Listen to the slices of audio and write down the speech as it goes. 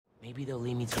Maybe they'll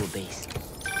lead me to a base.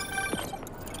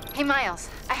 Hey, Miles.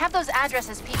 I have those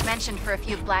addresses Pete mentioned for a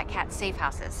few Black Cat safe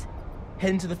houses.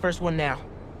 Heading to the first one now.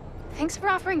 Thanks for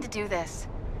offering to do this.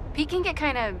 Pete can get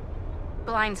kind of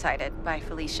blindsided by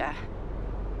Felicia.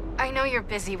 I know you're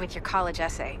busy with your college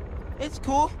essay. It's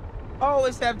cool.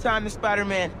 Always have time to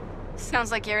Spider-Man.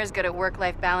 Sounds like you're as good at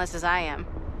work-life balance as I am.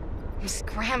 I'm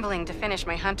scrambling to finish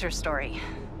my Hunter story.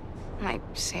 Might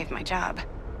save my job.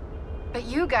 But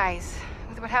you guys,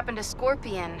 with what happened to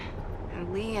Scorpion,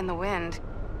 and Lee and the Wind...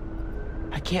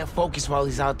 I can't focus while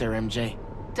he's out there, MJ.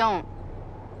 Don't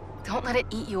let it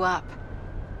eat you up.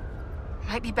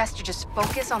 Might be best to just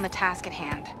focus on the task at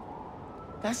hand.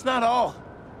 That's not all.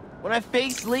 When I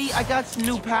faced Lee, I got some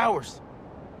new powers.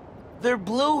 They're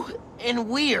blue and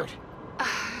weird.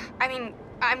 I mean,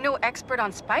 I'm no expert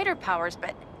on spider powers,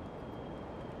 but...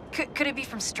 Could it be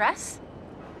from stress?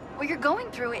 What you're going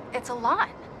through, it's a lot.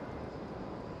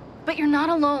 But you're not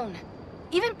alone.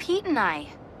 Even Pete and I,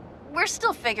 we're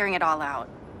still figuring it all out.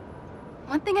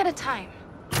 One thing at a time,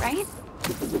 right?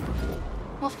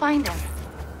 We'll find him.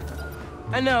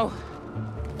 I know.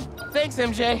 Thanks,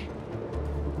 MJ.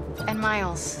 And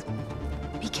Miles,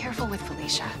 be careful with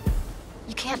Felicia.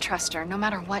 You can't trust her, no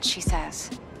matter what she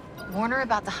says. Warn her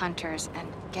about the Hunters and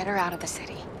get her out of the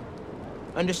city.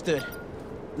 Understood.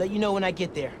 Let you know when I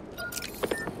get there.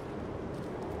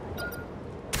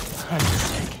 Hunter.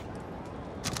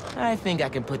 I think I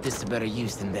can put this to better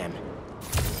use than them.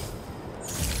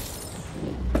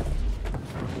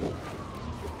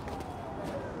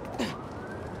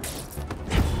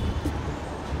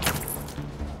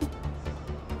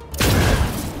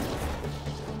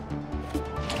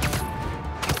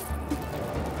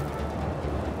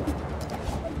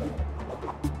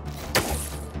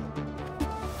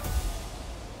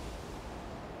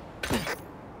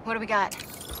 What do we got?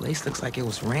 Place looks like it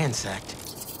was ransacked.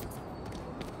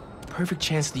 Perfect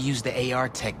chance to use the AR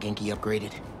tech Genki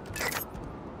upgraded.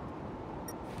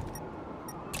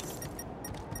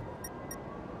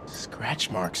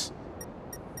 Scratch marks.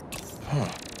 Huh.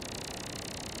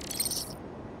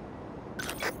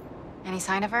 Any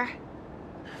sign of her?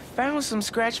 Found some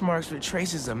scratch marks with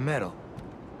traces of metal.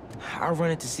 I'll run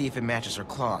it to see if it matches her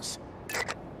claws.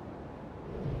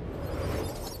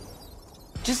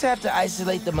 Just have to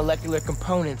isolate the molecular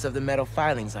components of the metal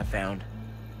filings I found.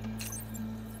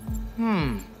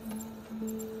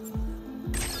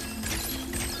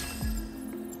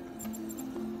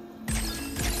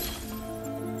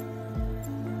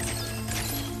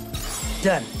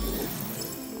 Done.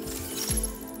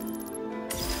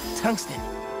 Tungsten.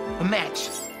 A match.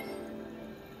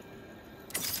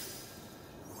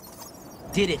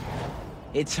 Did it.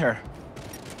 It's her.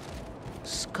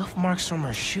 Scuff marks from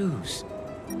her shoes.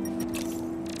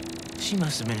 She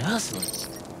must have been hustling.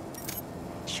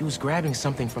 She was grabbing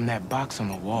something from that box on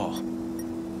the wall.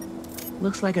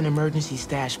 Looks like an emergency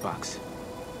stash box,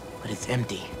 but it's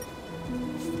empty.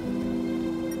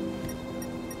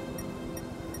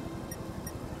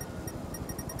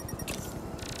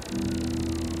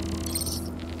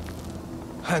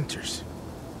 Hunters.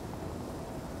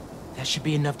 That should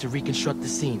be enough to reconstruct the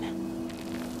scene.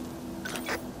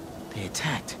 They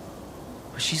attacked,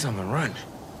 but she's on the run.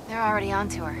 They're already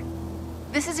onto her.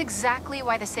 This is exactly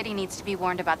why the city needs to be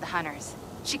warned about the Hunters.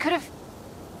 She could have...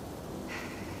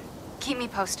 Keep me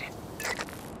posted.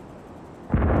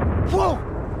 Whoa!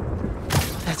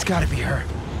 That's gotta be her.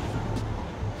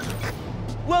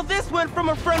 Well, this went from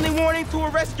a friendly warning to a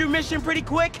rescue mission pretty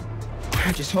quick.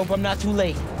 I just hope I'm not too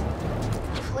late.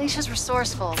 Felicia's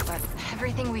resourceful, but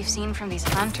everything we've seen from these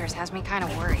Hunters has me kind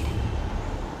of worried.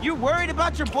 You're worried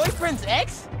about your boyfriend's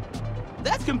ex?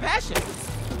 That's compassionate.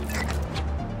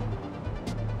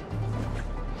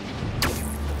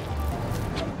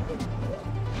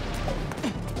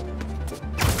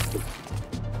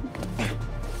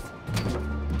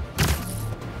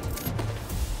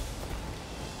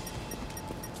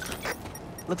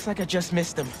 Looks like I just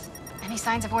missed them. Any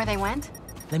signs of where they went?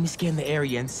 Let me scan the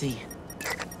area and see.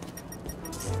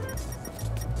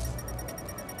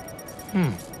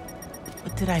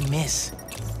 What did I miss?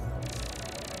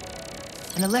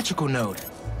 An electrical node.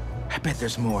 I bet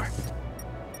there's more.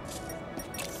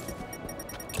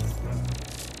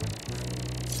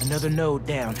 Another node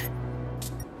down.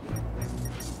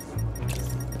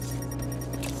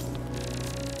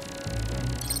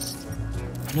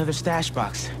 Another stash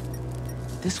box.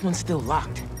 This one's still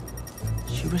locked.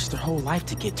 She risked her whole life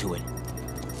to get to it.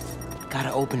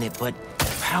 Gotta open it, but the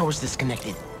power's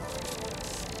disconnected.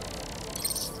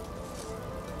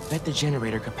 Bet the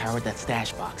generator could power that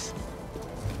stash box.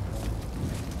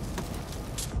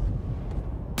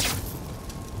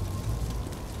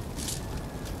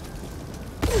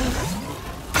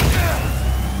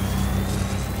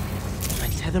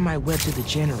 Tether my web to the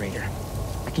generator.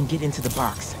 I can get into the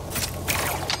box.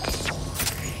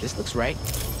 This looks right.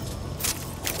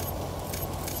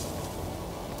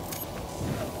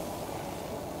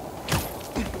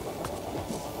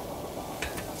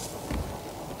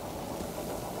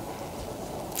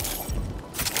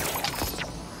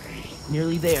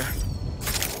 Nearly there.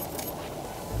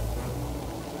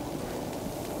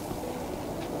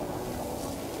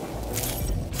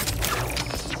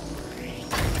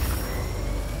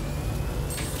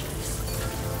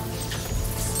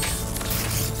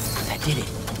 That did it.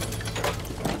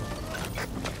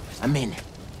 I'm in.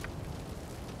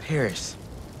 Paris.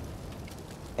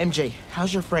 MJ,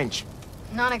 how's your French?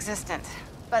 Non-existent.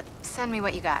 But send me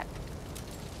what you got.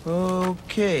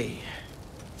 Okay.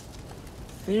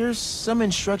 There's some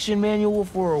instruction manual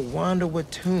for a wand of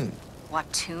Watum.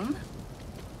 What tomb?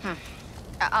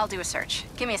 I'll do a search.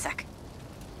 Give me a sec.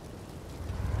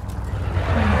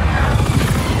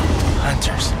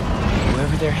 Hunters.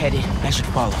 Wherever they're headed, I should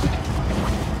follow.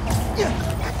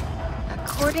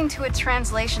 According to a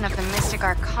translation of the Mystic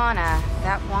Arcana,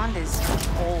 that wand is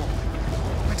old.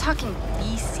 We're talking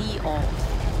BC old.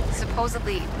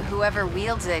 Supposedly, whoever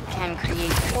wields it can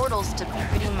create portals to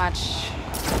pretty much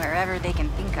wherever they can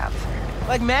think of.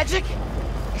 Like magic?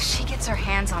 If she gets her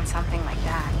hands on something like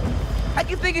that... I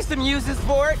can think of some uses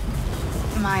for it.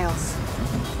 Miles,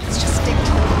 let's just stick to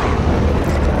the plan.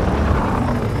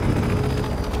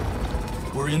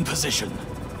 We're in position.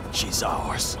 She's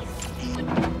ours.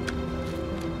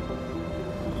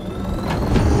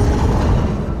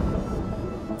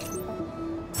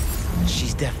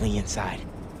 She's definitely inside.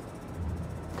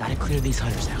 Gotta clear these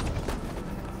hunters out.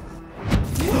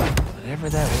 Whatever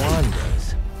that wand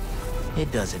does,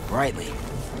 it does it brightly.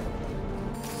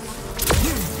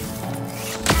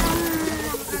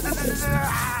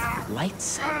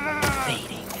 Lights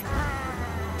fading.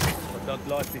 I don't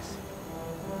like this.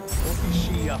 What is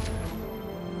she up?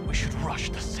 We should rush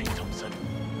the sanctums and...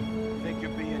 Think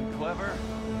you're being clever?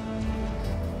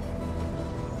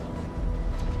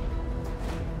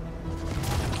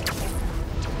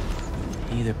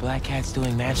 Either Black Cat's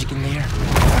doing magic in there,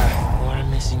 or I'm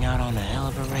missing out on a hell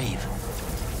of a rave.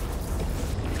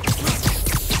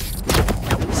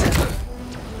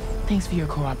 Thanks for your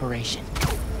cooperation.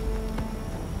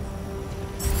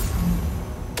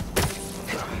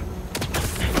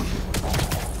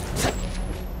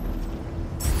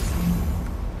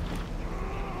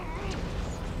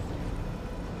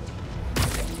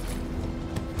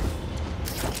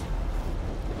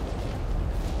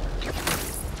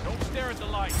 Don't stare at the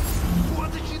light.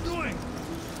 What is she doing?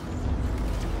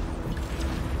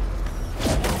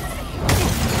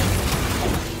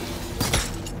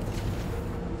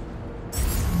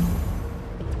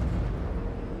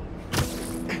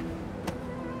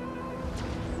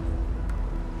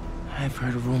 I've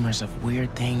heard rumors of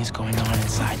weird things going on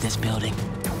inside this building.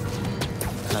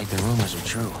 Like the rumors are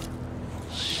true.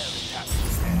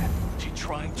 She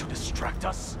trying to distract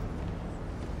us?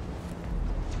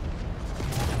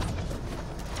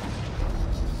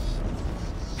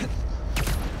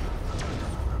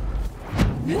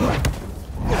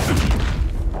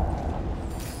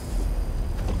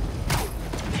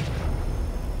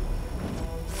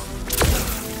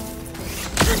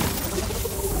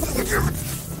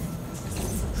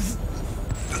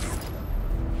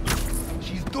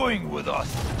 She's toying with us,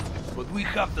 but we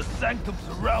have the sanctum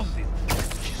surrounded.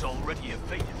 She's already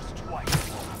evaded us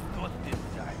twice. Not this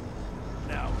time.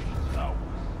 Now she's ours.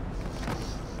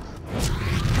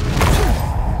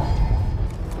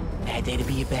 Bad day to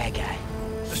be a bad guy.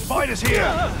 The spider's here!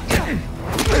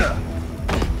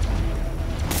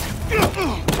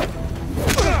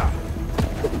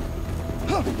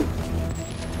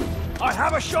 I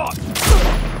have a shot!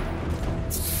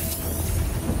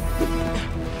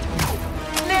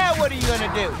 Now what are you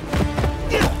gonna do?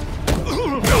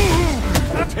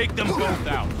 Take them both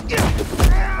out.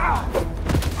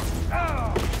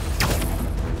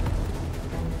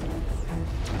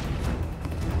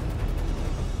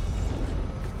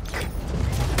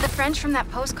 The French from that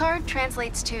postcard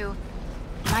translates to,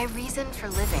 "My reason for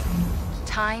living.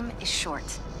 Time is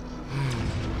short."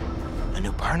 A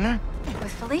new partner?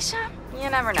 With Felicia, you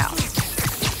never know.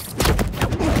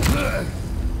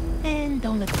 And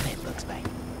don't let the bed looks back.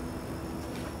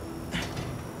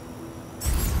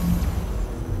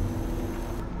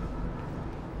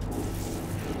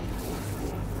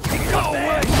 Go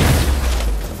away!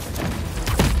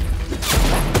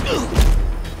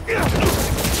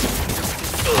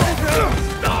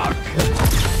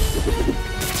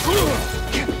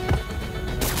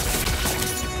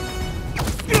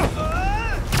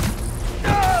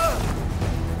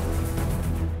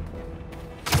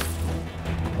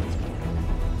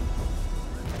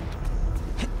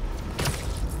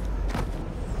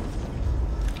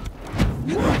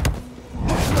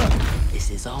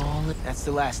 is all... That's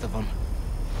the last of them.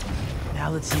 Now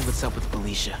let's see what's up with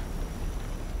Felicia.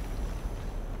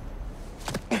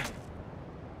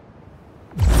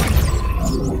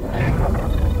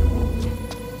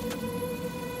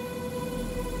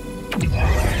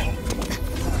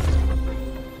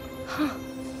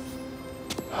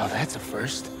 Oh, that's a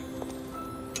first.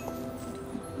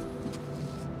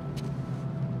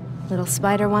 Little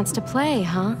spider wants to play,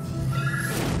 huh?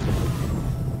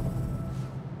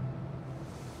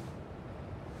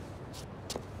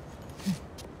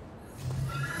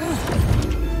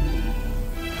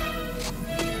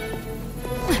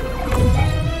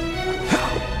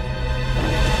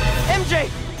 MJ!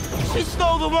 She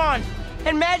stole the wand!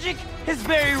 And magic is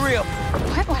very real.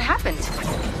 What happened?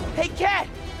 Hey, Cat!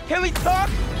 Can we talk?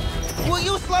 Will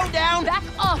you slow down? Back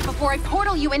off before I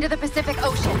portal you into the Pacific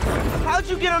Ocean. How'd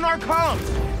you get on our comms?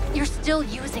 You're still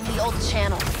using the old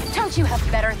channel. Don't you have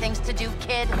better things to do,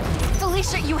 kid?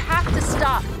 Felicia, you have to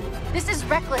stop. This is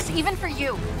reckless, even for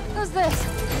you. Who's this?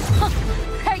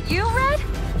 That you, Red?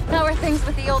 How are things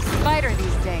with the old spider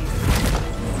these days?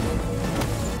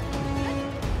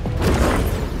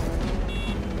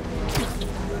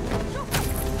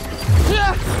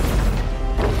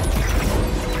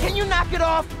 Can you knock it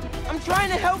off? I'm trying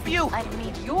to help you. I don't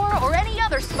need your or any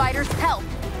other spider's help.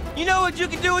 You know what you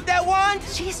can do with that wand?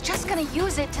 She's just gonna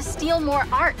use it to steal more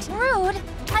art. Rude.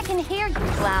 I can hear you,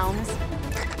 clowns.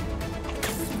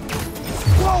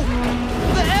 Whoa!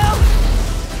 The hell?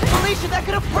 Felicia, that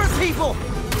could have hurt people!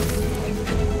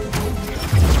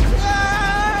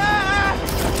 Ah!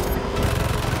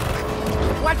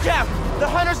 Watch out! The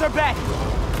hunters are back!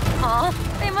 Aw,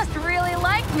 they must really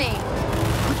like me.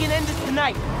 We can end this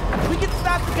tonight. We can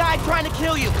stop the guy trying to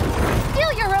kill you.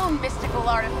 Steal your own mystical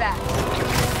artifact.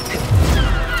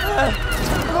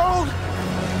 Cold!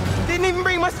 Didn't even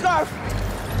bring my scarf!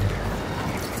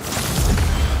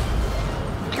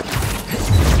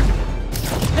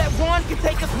 That wand can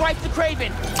take us right to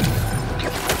Craven!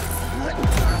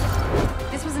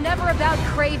 This was never about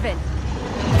Craven.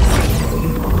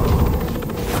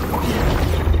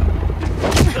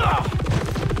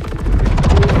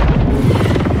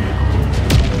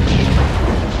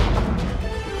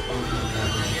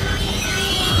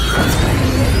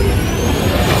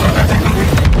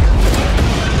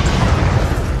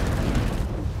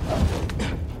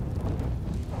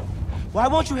 Why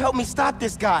won't you help me stop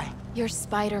this guy? You're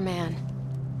Spider-Man.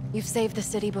 You've saved the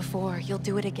city before. You'll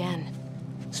do it again.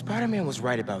 Spider-Man was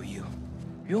right about you.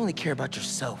 You only care about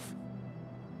yourself.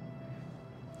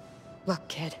 Look,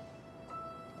 kid.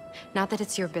 Not that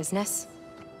it's your business.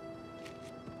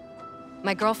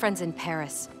 My girlfriend's in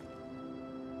Paris.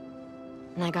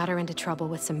 And I got her into trouble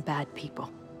with some bad people.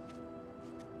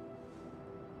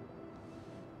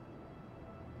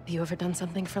 Have you ever done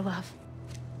something for love?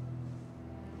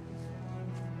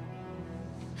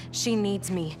 She needs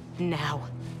me now.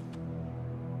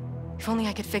 If only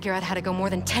I could figure out how to go more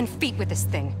than 10 feet with this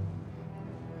thing.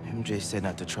 MJ said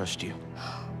not to trust you.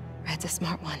 Red's a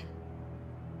smart one.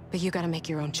 But you gotta make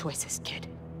your own choices, kid.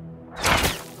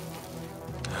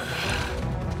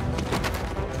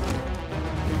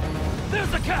 There's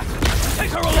the cat!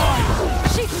 Take her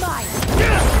alive! She's mine!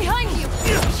 Behind you!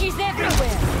 She's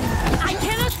everywhere! I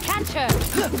cannot catch her!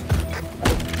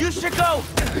 You should go!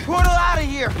 Portal out of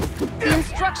here! The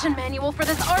instruction manual for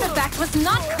this artifact was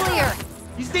not clear!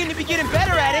 You seem to be getting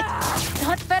better at it!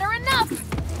 Not better enough!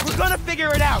 We're gonna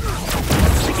figure it out!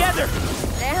 Together!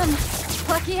 Damn,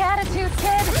 plucky attitude,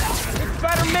 kid! It's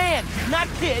Spider-Man, not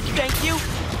kid, thank you!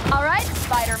 Alright,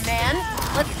 Spider-Man.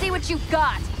 Let's see what you've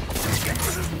got.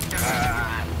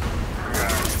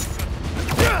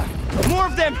 More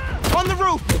of them! On the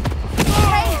roof!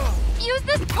 Hey, use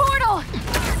this portal!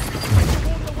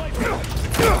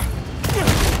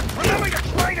 Remember your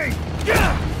training!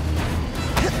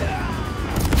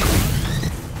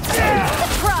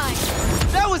 Try!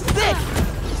 That was sick!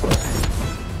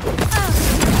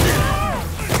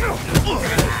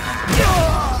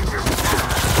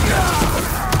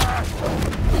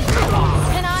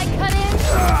 Can I cut in?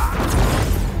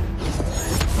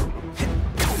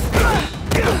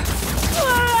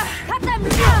 Cut them!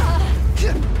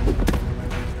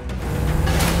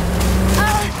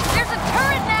 There's a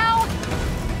turret now!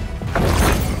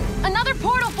 Another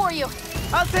portal for you!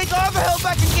 I'll take all the help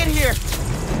I can get here!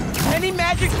 Any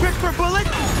magic tricks for bullets?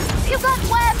 You got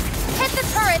webs! Hit the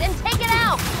turret and take it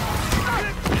out!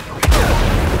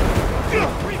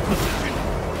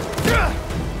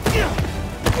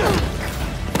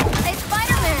 Hey,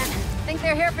 Spider-Man! Think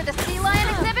they're here for the sea lion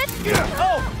exhibit?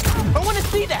 Oh! I want to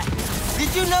see that!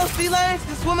 Did you know sea lions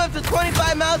can swim up to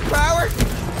 25 miles per hour?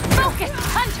 Focus!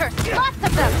 Hunters! Lots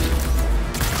of them!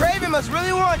 must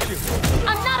really want you.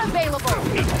 I'm not available!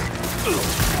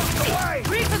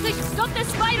 Reposition! Stop this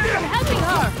spider from helping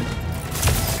her!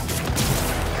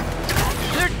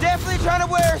 They're definitely trying to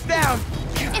wear us down.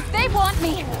 If they want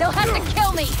me, they'll have to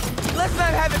kill me! Let's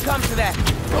not have it come to that,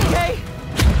 okay?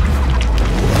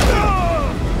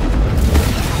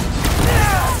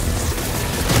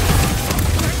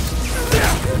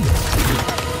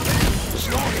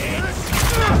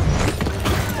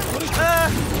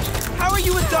 How are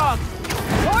you a dog?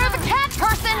 More of a cat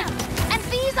person! And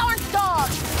these aren't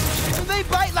dogs! Do they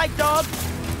bite like dogs?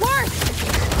 Worse!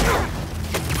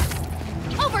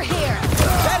 Over here!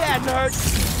 That hadn't hurt.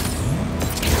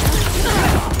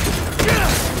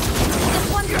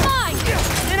 This one's mine!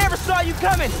 They never saw you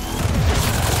coming.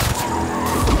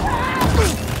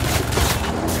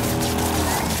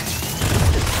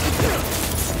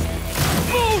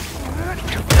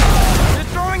 They're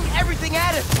throwing everything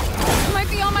at us. Might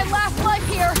be on my last life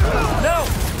here. No,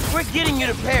 we're getting you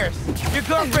to Paris. Your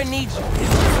girlfriend needs you.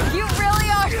 You really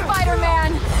are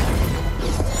Spider-Man.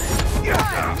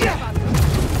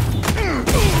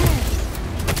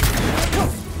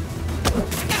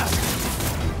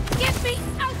 Get me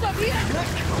out of here!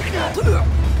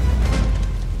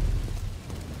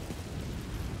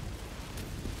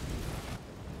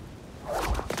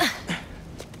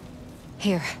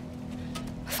 Here.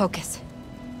 Focus.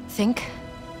 Think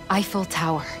Eiffel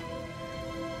Tower.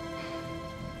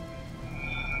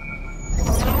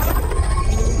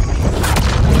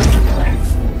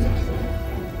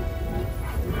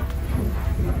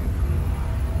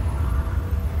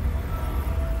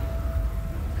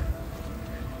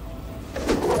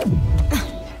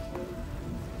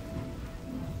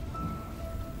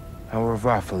 Au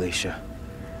revoir, Felicia.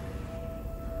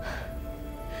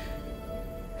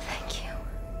 Thank you.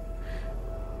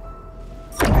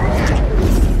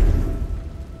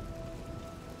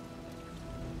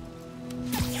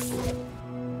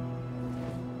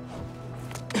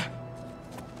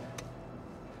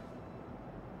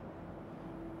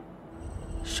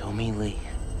 Show me Lee.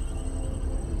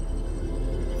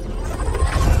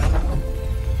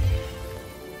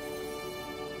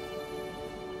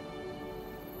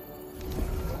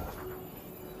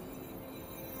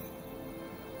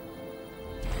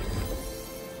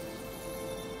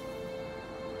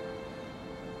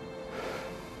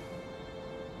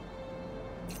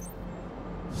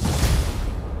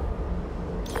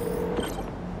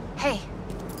 Hey,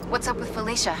 what's up with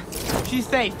Felicia? She's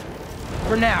safe.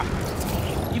 For now.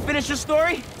 You finished your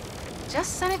story?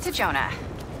 Just send it to Jonah.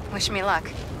 Wish me luck.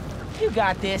 You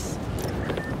got this.